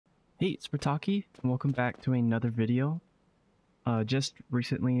Hey, it's Bertaki, and welcome back to another video. Just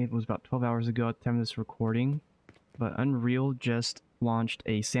recently, it was about 12 hours ago at the time of this recording, but Unreal just launched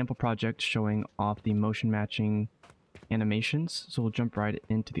a sample project showing off the motion matching animations, so we'll jump right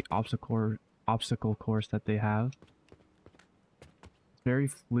into the obstacle course that they have. It's very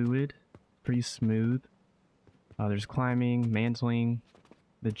fluid, pretty smooth. There's climbing, mantling,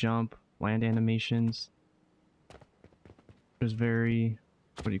 the jump, land animations. There's very,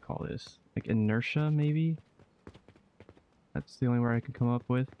 what do you call this? Like inertia, maybe? That's the only word I can come up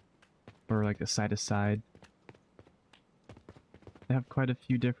with. Or like a side to side. They have quite a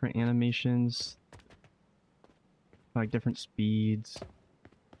few different animations. Like different speeds.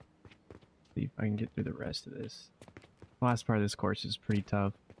 See if I can get through the rest of this. The last part of this course is pretty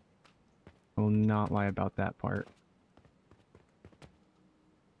tough. I will not lie about that part.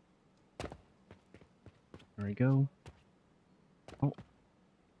 There we go. Oh.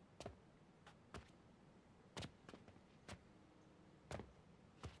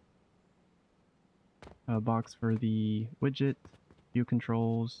 A box for the widget, view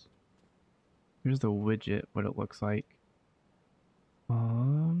controls. Here's the widget, what it looks like.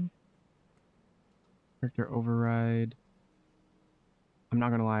 Character override. I'm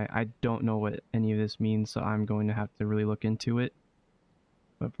not gonna lie, I don't know what any of this means, so I'm going to have to really look into it.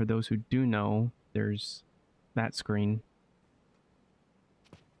 But for those who do know, there's that screen.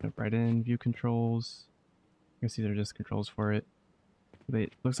 Jump right in, view controls. You can see they're just controls for it.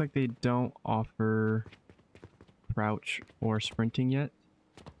 Looks like they don't offer crouch or sprinting yet.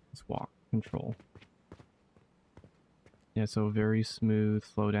 Let's walk control. Yeah, so very smooth,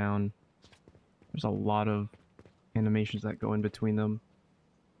 slow down. There's a lot of animations that go in between them.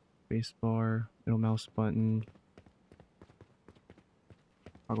 Spacebar, middle mouse button.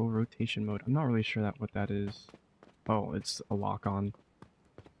 Toggle rotation mode. I'm not really sure what that is. Oh, it's a lock on.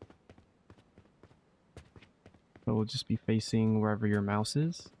 So we'll just be facing wherever your mouse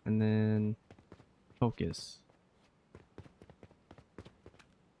is, and then focus.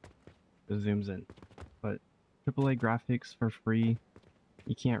 It zooms in. But AAA graphics for free,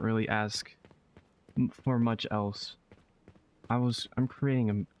 you can't really ask for much else. I'm creating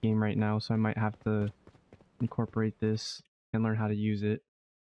a game right now, so I might have to incorporate this and learn how to use it.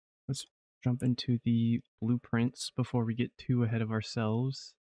 Let's jump into the blueprints before we get too ahead of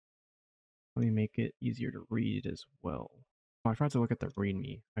ourselves. Let me make it easier to read as well. Oh, I forgot to look at the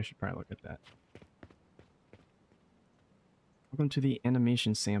README. I should probably look at that. Welcome to the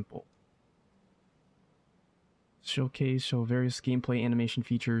animation sample. Show various gameplay animation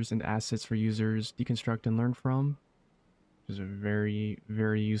features and assets for users deconstruct and learn from. Which is very,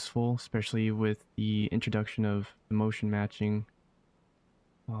 very useful, especially with the introduction of the motion matching.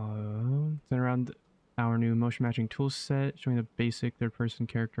 Then around our new motion matching tool set, showing the basic third-person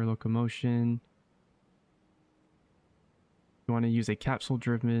character locomotion. You want to use a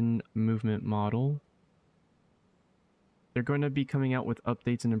capsule-driven movement model. They're going to be coming out with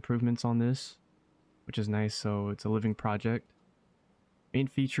updates and improvements on this, which is nice, so it's a living project. Main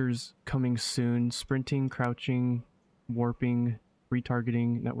features coming soon: sprinting, crouching, warping,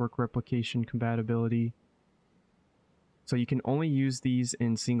 retargeting, network replication compatibility. So you can only use these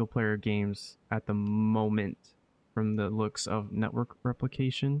in single player games at the moment from the looks of network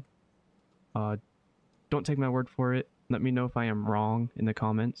replication. Don't take my word for it. Let me know if I am wrong in the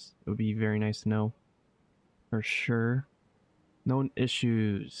comments. It would be very nice to know for sure. Known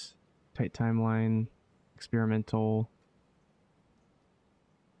issues: tight timeline, experimental.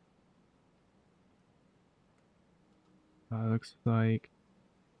 Looks like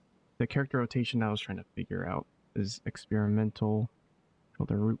the character rotation I was trying to figure out is experimental. Control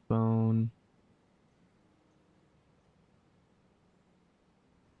the root bone,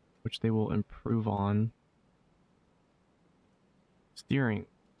 which they will improve on. Steering.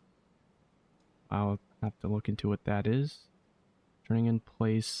 I'll have to look into what that is. Turning in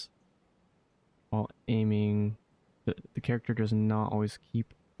place while aiming. The character does not always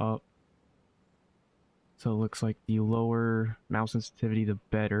keep up. So it looks like the lower mouse sensitivity, the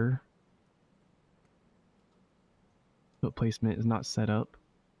better. Foot placement is not set up.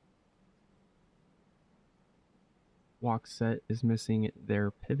 Walk set is missing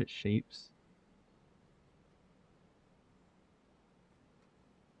their pivot shapes.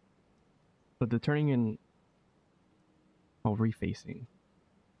 But the turning in... Oh, refacing.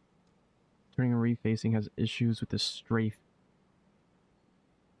 Turning and refacing has issues with the strafe.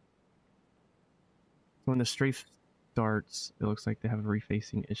 So when the strafe starts, it looks like they have a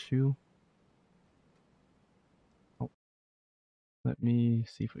refacing issue. Oh. Let me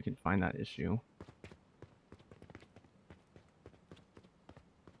see if we can find that issue.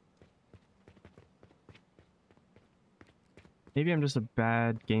 Maybe I'm just a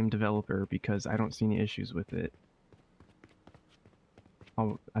bad game developer because I don't see any issues with it.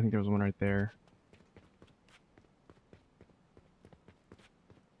 Oh, I think there was one right there.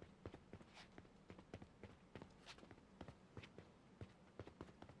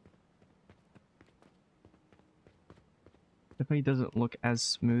 Definitely doesn't look as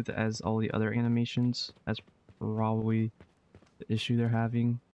smooth as all the other animations. That's probably the issue they're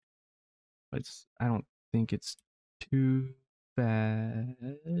having. But I don't think it's too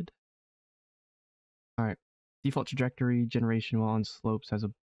bad. Alright. Default trajectory generation while on slopes has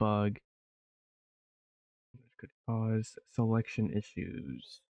a bug. Which could cause selection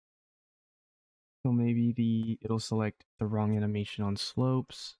issues. So maybe it'll select the wrong animation on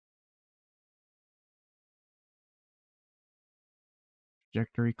slopes.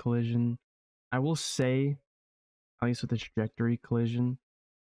 Trajectory collision. I will say, at least with the trajectory collision,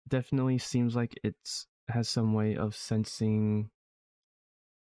 definitely seems like it has some way of sensing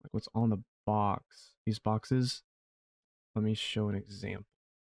like what's on the box. These boxes. Let me show an example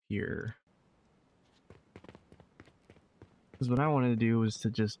here. Because what I wanted to do was to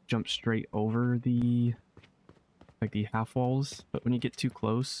just jump straight over the half walls, but when you get too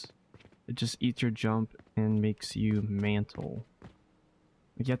close, it just eats your jump and makes you mantle.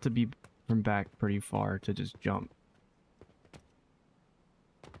 Like you have to be from back pretty far to just jump.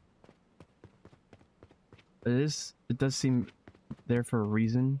 It does seem there for a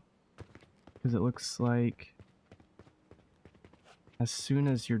reason, because it looks like as soon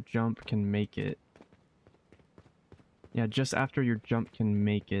as your jump can make it, yeah, just after your jump can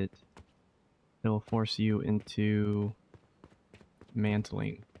make it, it'll force you into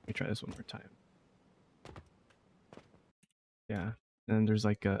mantling. Let me try this one more time. Yeah, and there's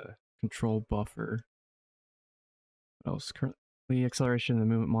like a control buffer. What else? Currently, acceleration of the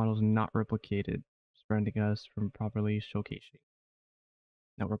movement model is not replicated, preventing us from properly showcasing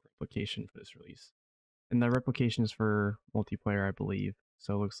network replication for this release. And the replication is for multiplayer, I believe.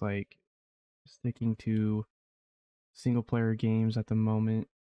 So it looks like sticking to single player games at the moment.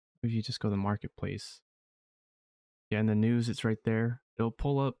 If you just go to the marketplace. Yeah, in the news, it's right there. It'll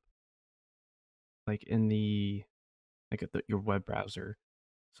pull up like in the your web browser.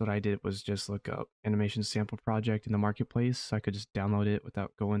 So what I did was just look up animation sample project in the marketplace, so I could just download it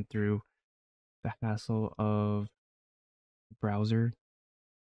without going through the hassle of the browser.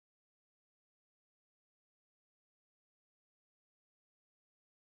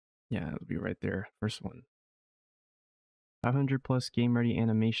 Yeah, it'll be right there. First one. 500 plus game ready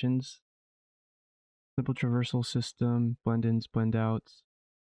animations. Simple traversal system, blend ins, blend outs.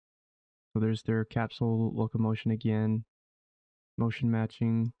 So there's their capsule locomotion again. Motion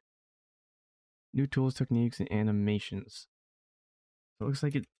matching. New tools, techniques, and animations. So it looks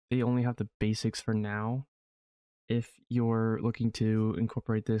like they only have the basics for now. If you're looking to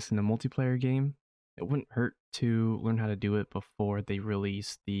incorporate this in a multiplayer game, it wouldn't hurt to learn how to do it before they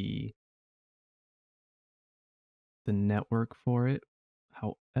release the network for it.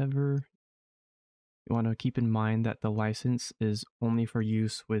 However, you want to keep in mind that the license is only for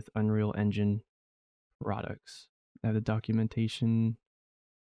use with Unreal Engine products. I have the documentation,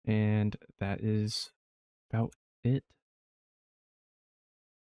 and that is about it.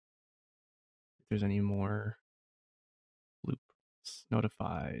 If there's any more blueprints,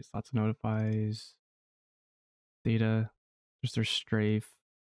 notifies, lots of notifies, data, just their strafe,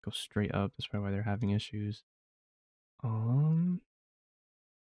 go straight up. That's probably why they're having issues. Little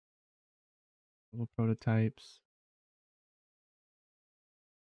prototypes.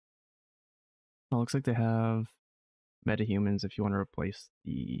 Oh, looks like they have metahumans if you want to replace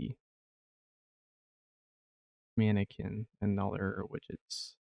the mannequin and all their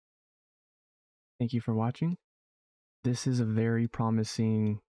widgets. Thank you for watching. This is a very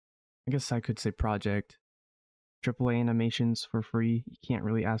promising, I guess I could say, project. AAA animations for free. You can't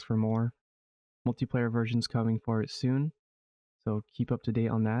really ask for more. Multiplayer versions coming for it soon, so keep up to date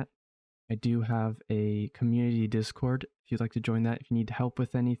on that. I do have a community Discord if you'd like to join that. If you need help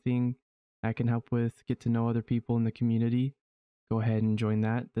with anything I can help with, get to know other people in the community, go ahead and join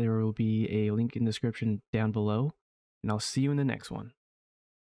that. There will be a link in the description down below, and I'll see you in the next one.